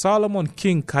 Solomon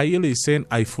King Kayili is saying,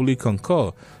 I fully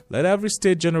concur. Let every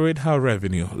state generate her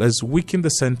revenue. Let's weaken the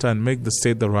center and make the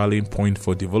state the rallying point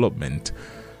for development.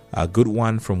 A good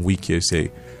one from Wiki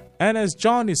say. And as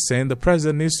John is saying, the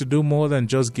president needs to do more than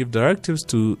just give directives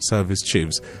to service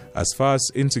chiefs. As far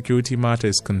as insecurity matter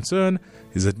is concerned,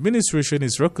 his administration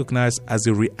is recognized as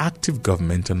a reactive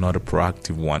government and not a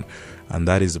proactive one. And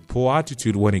that is a poor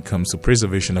attitude when it comes to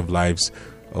preservation of lives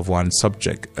of one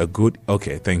subject.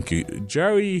 Okay, thank you.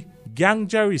 Jerry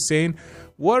saying,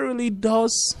 what really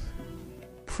does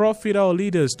profit our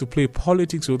leaders to play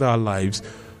politics with our lives,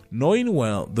 knowing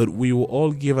well that we will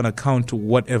all give an account to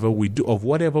whatever we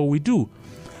do.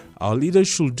 Our leaders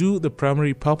should do the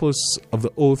primary purpose of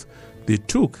the oath they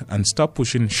took and stop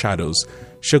pushing shadows.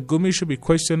 Sheikh Gumi should be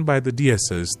questioned by the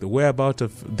DSS, the whereabouts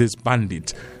of this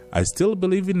bandit. I still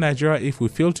believe in Nigeria. If we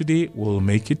fail today, we'll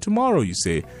make it tomorrow, you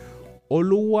say.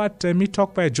 Oluwatemi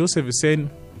Talk by Joseph is saying,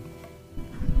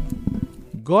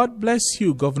 God bless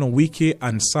you, Governor Wike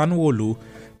and Sanwo-Olu.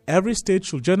 Every state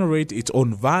should generate its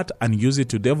own VAT and use it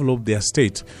to develop their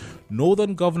state.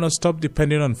 Northern governors stop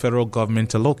depending on federal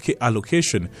government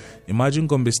allocation. Imagine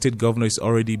Gombe State governor is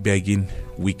already begging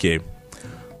Wike.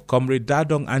 Comrade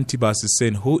Dadong Antibas is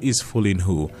saying, who is fooling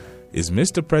who? Is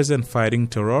Mr. President fighting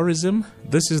terrorism?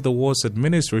 This is the worst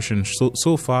administration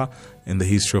so far in the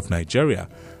history of Nigeria.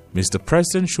 Mr.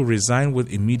 President should resign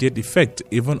with immediate effect.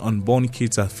 Even unborn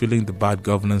kids are feeling the bad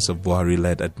governance of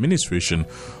Buhari-led administration.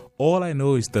 All I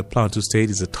know is that Plateau State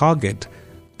is a target,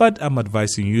 but I'm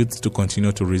advising youth to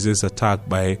continue to resist attack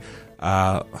by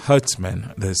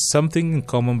herdsmen. There's something in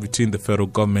common between the federal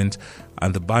government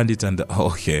and the bandit and the...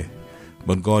 Okay,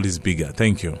 but God is bigger.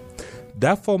 Thank you.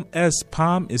 That from S.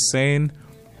 Palm is saying,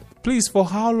 please, for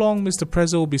how long Mr.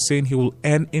 President will be saying he will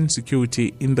end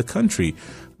insecurity in the country?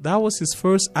 That was his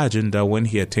first agenda when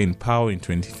he attained power in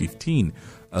 2015.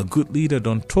 A good leader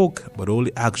don't talk, but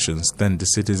only actions. Then the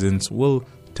citizens will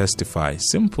testify.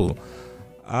 Simple.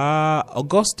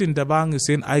 Augustine Dabang is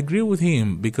saying, I agree with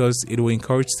him because it will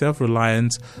encourage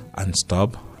self-reliance and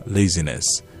stop laziness.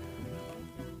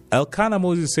 Elkanah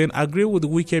Moses is saying, I agree with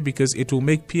Wike because it will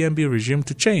make PMB regime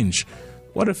to change.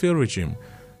 What a failed regime.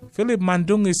 Philip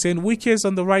Mandung is saying, Wike is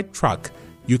on the right track.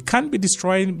 You can't be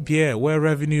destroying beer where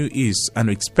revenue is and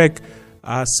expect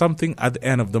something at the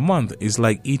end of the month. It's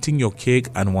like eating your cake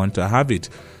and want to have it.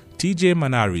 TJ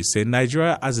Manari said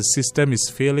Nigeria as a system is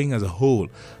failing as a whole.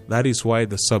 That is why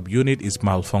the subunit is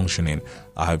malfunctioning.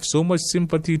 I have so much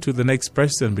sympathy to the next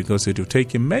president because it will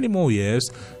take him many more years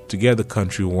to get the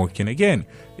country working again.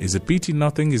 It's a pity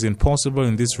nothing is impossible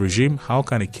in this regime. How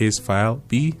can a case file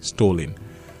be stolen?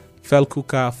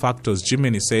 Felkuka Factors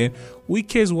Jimin is saying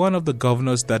Wike is one of the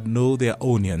governors that know their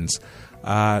onions.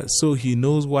 So he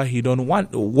knows what he don't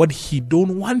want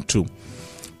to.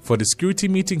 For the security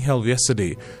meeting held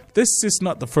yesterday, this is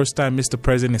not the first time Mr.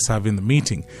 President is having the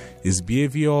meeting. His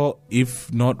behavior,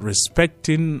 if not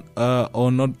respecting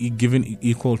or not giving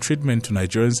equal treatment to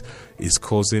Nigerians, is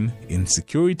causing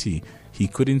insecurity. He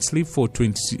couldn't sleep for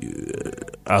 20...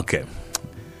 okay.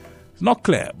 Not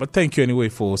clear, but thank you anyway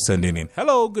for sending in.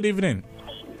 Hello, good evening.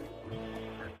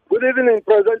 Good evening,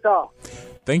 presenter.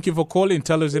 Thank you for calling.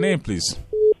 Tell us your name, please.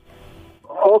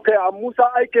 Okay, I'm Musa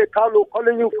Ike Carlo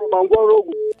calling you from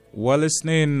Angorogu. Well,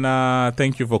 listening,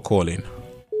 thank you for calling.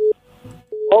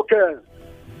 Okay.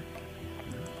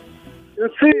 You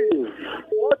see,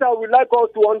 what I would like us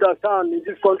to understand in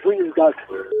this country is that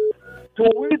do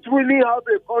we really have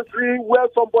a country where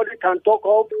somebody can talk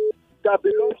of that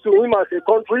belongs to him as a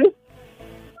country?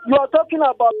 You are talking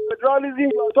about federalism,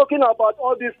 you are talking about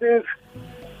all these things.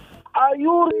 Are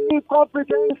you really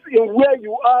competent in where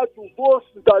you are to boast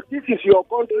that this is your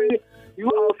country? You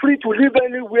are free to live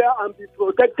anywhere and be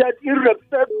protected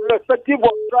irrespective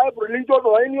of tribe, religion,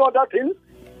 or any other thing?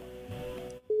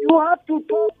 You have to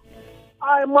talk.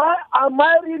 Am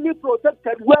I really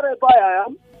protected wherever I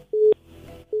am?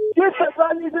 This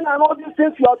federalism and all these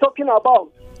things you are talking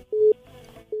about.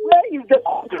 Where is the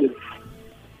country?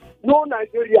 No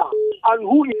Nigeria. And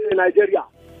who is in Nigeria?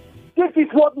 This is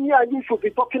what me and you should be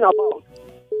talking about.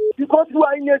 Because we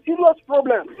are in a serious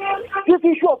problem. This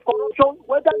issue of corruption,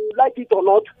 whether you like it or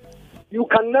not, you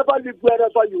can never live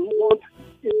wherever you want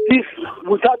in peace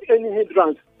without any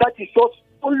hindrance. That is just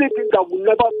the only thing that will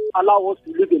never allow us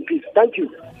to live in peace. Thank you.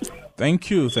 Thank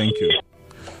you.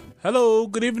 Hello,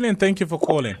 good evening. Thank you for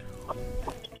calling.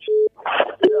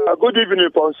 Yeah, good evening,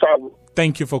 Ponsab.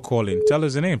 Thank you for calling. Tell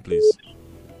us your name, please.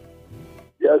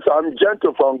 Yes, I'm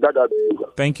Gentle from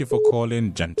Gadabi. Thank you for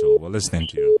calling, Gentle. We're listening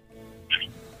to you.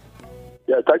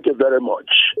 Yeah, thank you very much.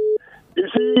 You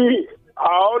see, I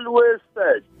always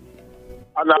said,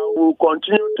 and I will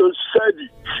continue to say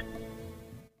it,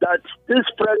 that this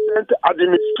present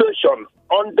administration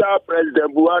under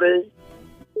President Buhari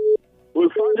will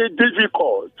find it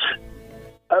difficult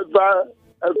ever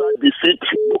defeat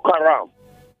Boko Haram.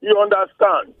 You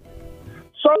understand?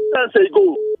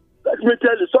 Let me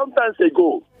tell you, sometimes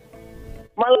ago,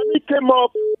 Malami came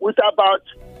up with about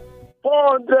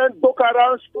 400 Boko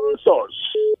Haram sponsors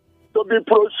to be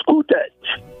prosecuted.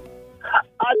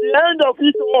 At the end of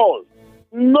it all,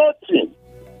 nothing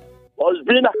was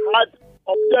being heard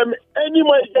of them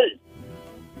anymore again.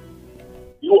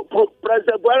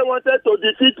 President Buhari wanted to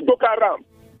defeat Boko Haram,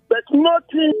 but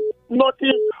nothing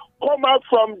come out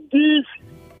from this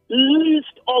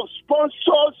list of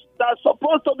sponsors that are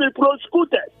supposed to be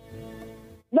prosecuted.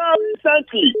 Now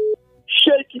recently,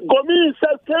 Sheikh Gomi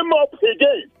himself came up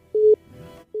again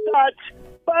that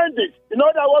bandits, in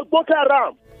other words, Boko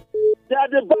Haram, they are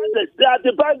the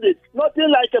bandits, nothing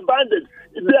like a bandit.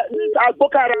 These are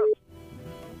Boko Haram.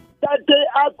 That they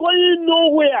are going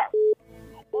nowhere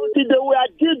until they were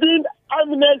given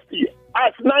amnesty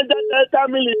as Niger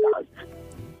Delta militants.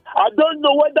 I don't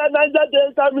know whether Niger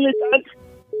Delta militants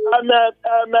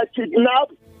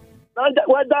kidnapped,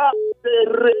 whether they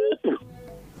rape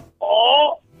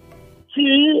or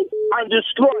kill and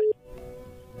destroy.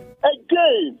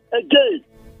 Again,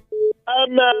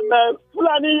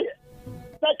 Fulani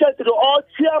secretary or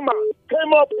chairman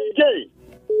came up again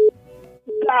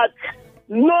that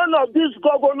none of these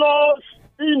governors,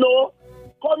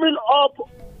 coming up,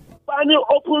 planning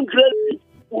open grazing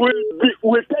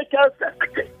will take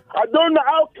effect. I don't know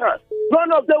how can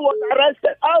none of them was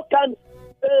arrested. How can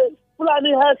a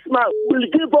Fulani herdsman will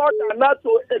give order now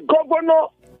to a governor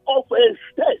of a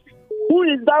state? Who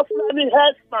is that Fulani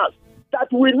herdsman that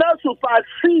will now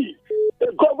supersede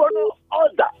the governor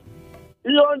order?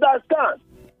 You understand?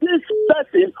 This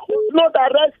person was not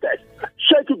arrested.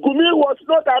 Sheikh Gumi was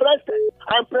not arrested.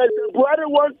 And President Buhari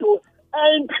wants to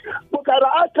end Boko Haram.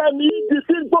 How can he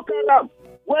defeat Boko Haram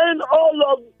when all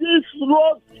of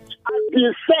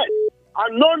set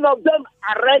and none of them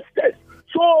arrested.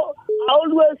 So I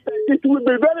always say it will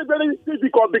be very, very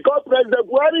difficult because President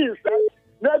Buhari is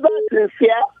never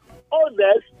sincere,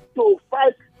 honest to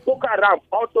fight Boko Haram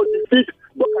or to defeat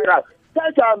Boko Haram.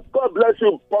 Thank you. God bless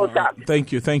you, Ponsak.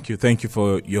 Thank you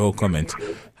for your comment.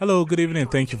 Hello, good evening.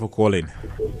 Thank you for calling.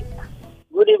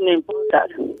 Good evening,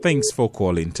 Ponsak. Thanks for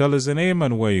calling. Tell us the name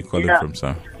and where you're calling from,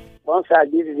 sir.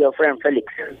 Ponsak, this is your friend Felix.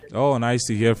 Oh, nice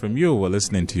to hear from you. We're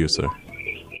listening to you, sir.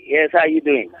 Yes, how are you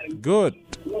doing? Good.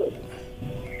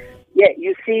 Yeah,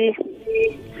 you see,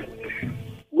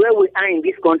 where we are in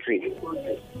this country,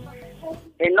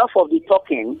 enough of the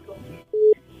talking.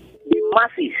 The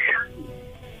masses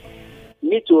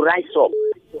need to rise up.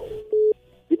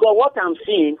 Because what I'm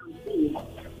seeing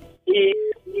is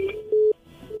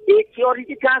a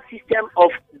theoretical system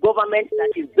of government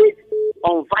that is based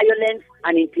on violence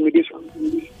and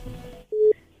intimidation.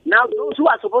 Now, those who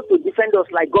are supposed to defend us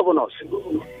like governors,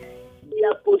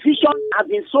 their position has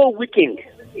been so weakened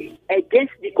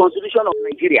against the Constitution of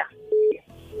Nigeria.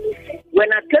 When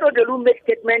Akero Delu makes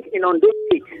statement in Ondo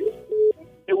State,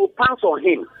 they will pounce on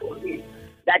him.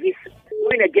 That is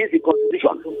going against the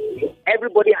Constitution.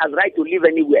 Everybody has right to live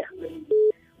anywhere.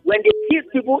 When they kill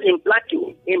people in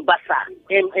Plateau, in Bassa,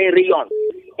 in Rion,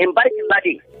 in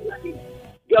Bariki,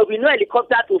 there will be no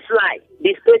helicopter to fly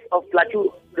the space of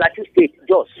Plateau State,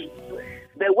 Jos.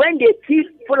 But when they kill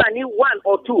Fulani 1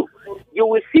 or 2, you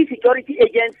will see security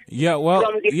agents.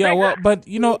 But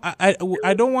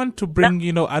I don't want to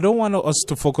bring, I don't want us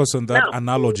to focus on that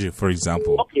analogy, for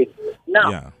example. Okay.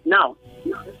 Now,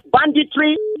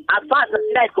 banditry, as far as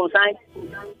Nigeria is concerned,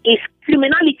 is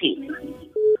criminality.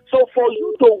 So for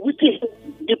you to weaken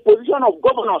the position of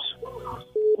governors,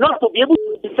 not to be able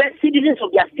to defend citizens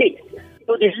of their state,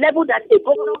 to the level that a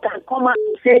governor can come out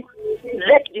and say,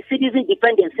 let the citizens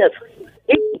defend themselves.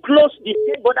 If you close the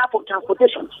state border for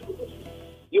transportation,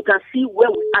 you can see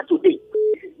where we are today.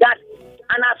 That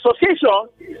an association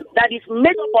that is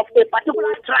made up of a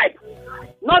particular tribe,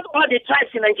 not all the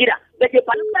tribes in Nigeria, but a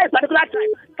particular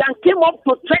tribe can come up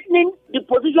to threatening the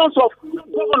positions of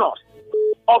governors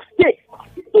of states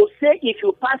to say if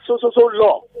you pass so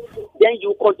law, then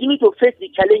you continue to face the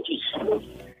challenges.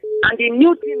 And the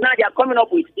new thing now they are coming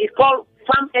up with is called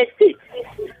farm estate.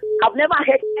 I've never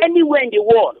heard anywhere in the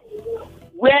world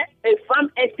where a farm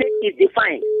estate is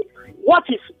defined. What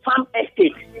is farm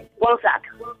estate? Ponsak.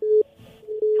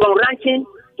 From ranching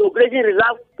to grazing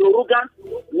reserve to Rugan,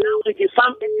 now it is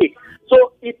farm estate.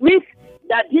 So it means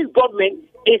that this government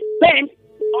is bent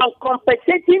on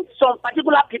compensating some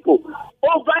particular people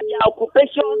over their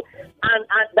occupation and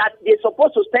that they're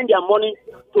supposed to spend their money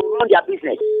to run their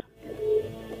business.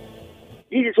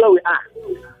 This is where we are.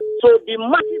 So the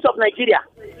masses of Nigeria,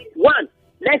 one,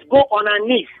 let's go on our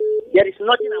knees. There is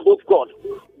nothing above God.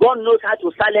 God knows how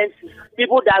to silence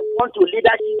people that come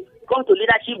to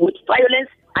leadership with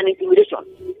violence and intimidation.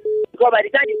 Because by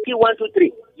the time you kill 1, 2,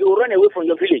 3, you will run away from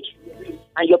your village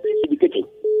and your place will be taken.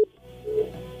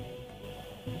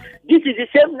 This is the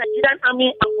same Nigerian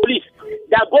army and police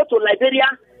that go to Liberia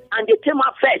and they came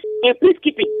out first in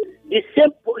peacekeeping. The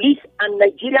same police and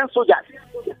Nigerian soldiers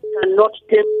cannot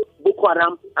tame Boko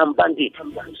Haram and bandits.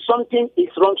 Something is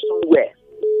wrong somewhere.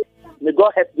 May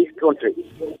God help this country.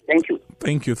 Thank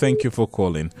you. Thank you for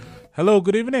calling. Hello,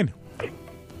 good evening.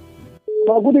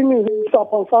 Good evening, Mr.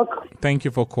 Ponsak. Thank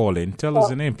you for calling. Tell us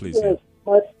the name, please. Yes,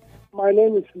 my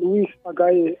name is Luis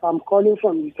Agaye. I'm calling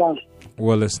from Isan.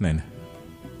 We're listening.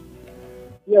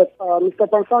 Yes, Mr.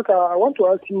 Ponsak, I want to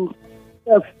ask you,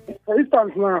 for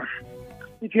instance now,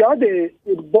 if you had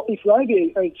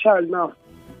a child now,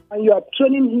 and you are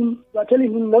telling him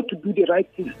not to do the right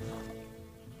thing.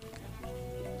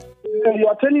 You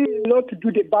are telling him not to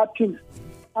do the bad thing,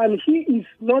 and he is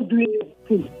not doing the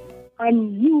thing.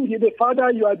 And you, the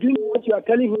father, you are doing what you are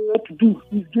telling him not to do.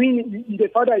 He's doing it. The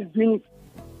father is doing it.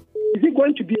 Is it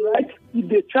going to be right if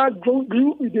the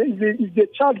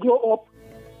child grow up?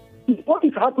 What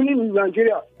is happening in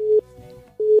Nigeria?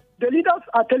 The leaders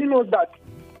are telling us that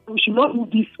we should not do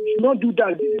this, we should not do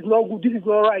that. This is not good. This is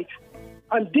not right.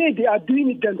 And they are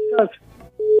doing it themselves.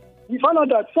 We found out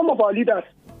that some of our leaders,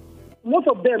 most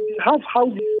of them, they have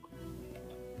houses.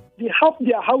 They have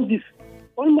their houses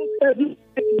almost every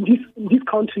in this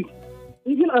country,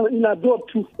 even in abroad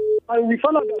too. And we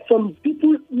found out that some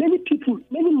people, many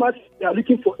masses, they are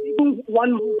looking for even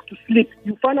one room to sleep.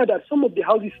 You find out that some of the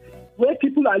houses where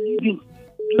people are living,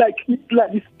 like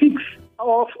the pigs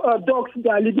or dogs, they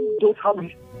are living in those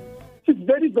houses. It's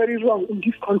very, very wrong in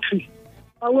this country.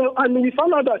 And we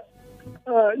found out that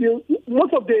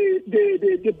most of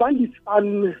the bandits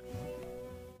and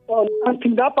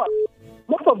kidnappers,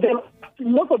 most of them are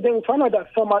most of them found out that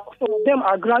some of them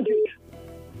are graduates.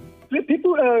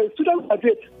 Students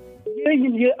graduate year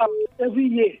in, year out, every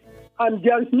year, and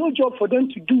there is no job for them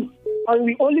to do. And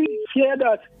we only hear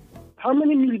that how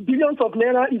many billions of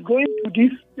naira is going to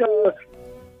this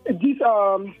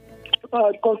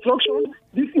construction,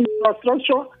 this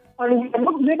infrastructure, and we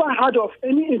have never heard of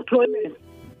any employment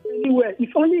anywhere.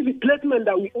 It's only replacement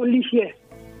that we only hear.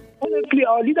 Honestly,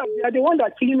 our leaders, they are the ones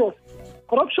that are killing us.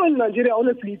 Corruption in Nigeria,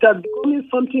 honestly, it has become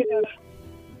something else.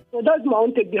 So that's my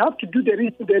own take. They have to do the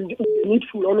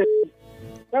needful, honestly.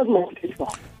 That's my own take.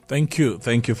 Thank you.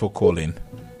 Thank you for calling.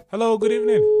 Hello, good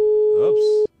evening.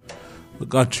 Oops. We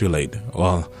got you late.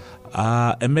 Well,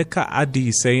 Emeka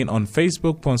Adi saying on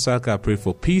Facebook, Ponsaka, pray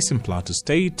for peace in Plateau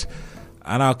State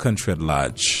and our country at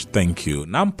large. Thank you.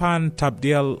 Nampan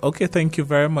Tabdiel. Okay, thank you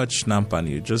very much, Nampan.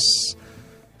 You just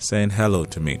saying hello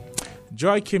to me.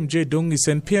 Joachim J. Dung is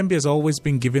saying PMB has always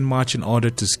been given marching order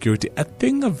to security. I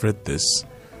think I've read this.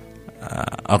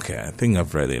 Okay, I think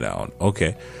I've read it out.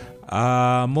 Okay.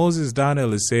 Moses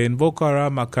Daniel is saying Boko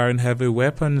Haram are carrying heavy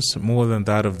weapons more than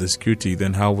that of the security,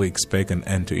 then how we expect an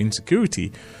end to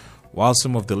insecurity, while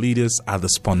some of the leaders are the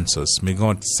sponsors. May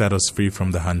God set us free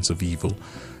from the hands of evil.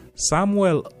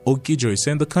 Samuel Ogijo is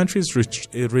saying the country is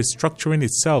restructuring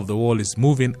itself, the world is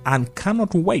moving and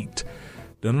cannot wait.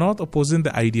 The North opposing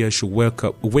the idea should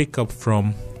wake up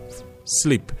from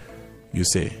sleep, you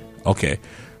say. Okay.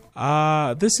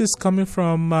 This is coming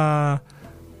from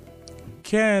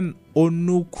Ken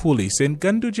Onukuli saying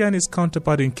Ganduja and his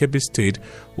counterpart in Kebbi State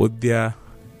with their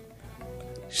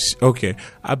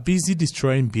are busy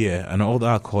destroying beer and other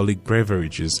alcoholic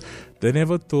beverages. They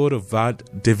never thought of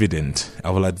that dividend. I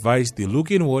will advise they look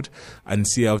inward and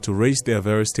see how to raise their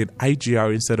very state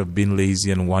IGR instead of being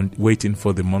lazy and waiting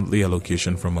for the monthly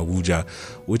allocation from Abuja,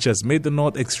 which has made the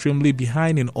North extremely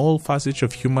behind in all facets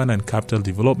of human and capital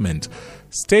development.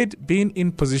 State being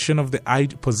in possession of the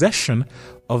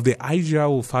IGR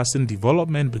will fasten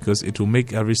development because it will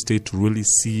make every state to really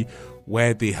see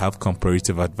where they have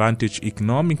comparative advantage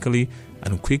economically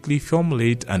and quickly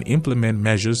formulate and implement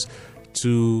measures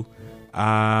to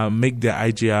make their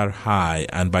IGR high,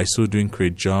 and by so doing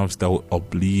create jobs that will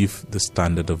uplift the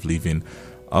standard of living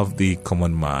of the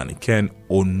common man. Ken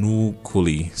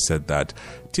Onukuli said that.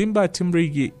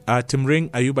 Timring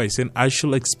Ayuba is saying, I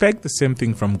shall expect the same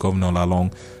thing from Governor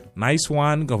Lalong. Nice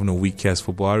one, Governor Wike, as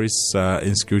for Buhari's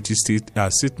insecurity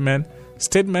statement.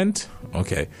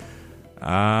 Okay.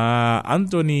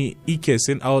 Anthony Ike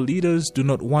saying, our leaders do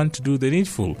not want to do the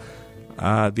needful.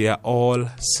 They are all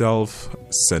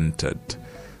self-centered.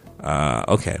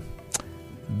 Okay.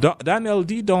 Daniel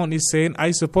D. Don is saying,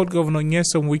 I support Governor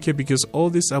Nyesom Wike because all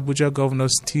these Abuja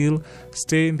governors still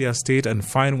stay in their state and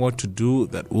find what to do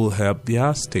that will help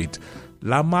their state.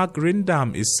 Lamarck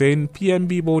Rindam is saying,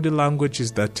 PMB body language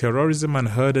is that terrorism and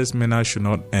herders menace should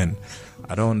not end.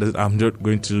 I'm not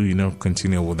going to,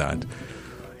 continue with that.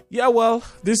 Yeah, well,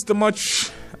 this is the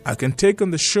much I can take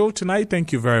on the show tonight.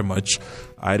 Thank you very much.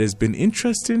 It has been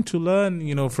interesting to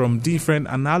learn, from different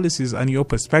analyses and your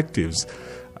perspectives.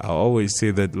 I always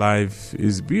say that life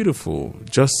is beautiful,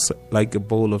 just like a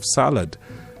bowl of salad.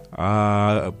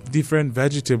 Different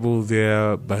vegetable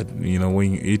there, but,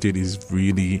 when you eat it, it's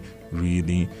really,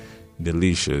 really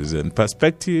delicious. And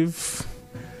perspective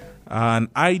and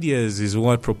ideas is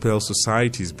what propels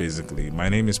societies, basically. My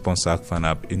name is Ponsak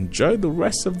Fanap. Enjoy the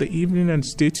rest of the evening and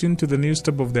stay tuned to the news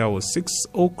stop of the hour, 6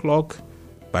 o'clock.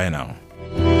 Bye now.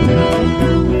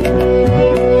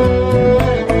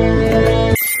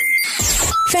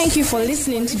 Thank you for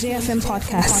listening to JFM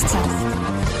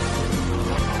Podcast.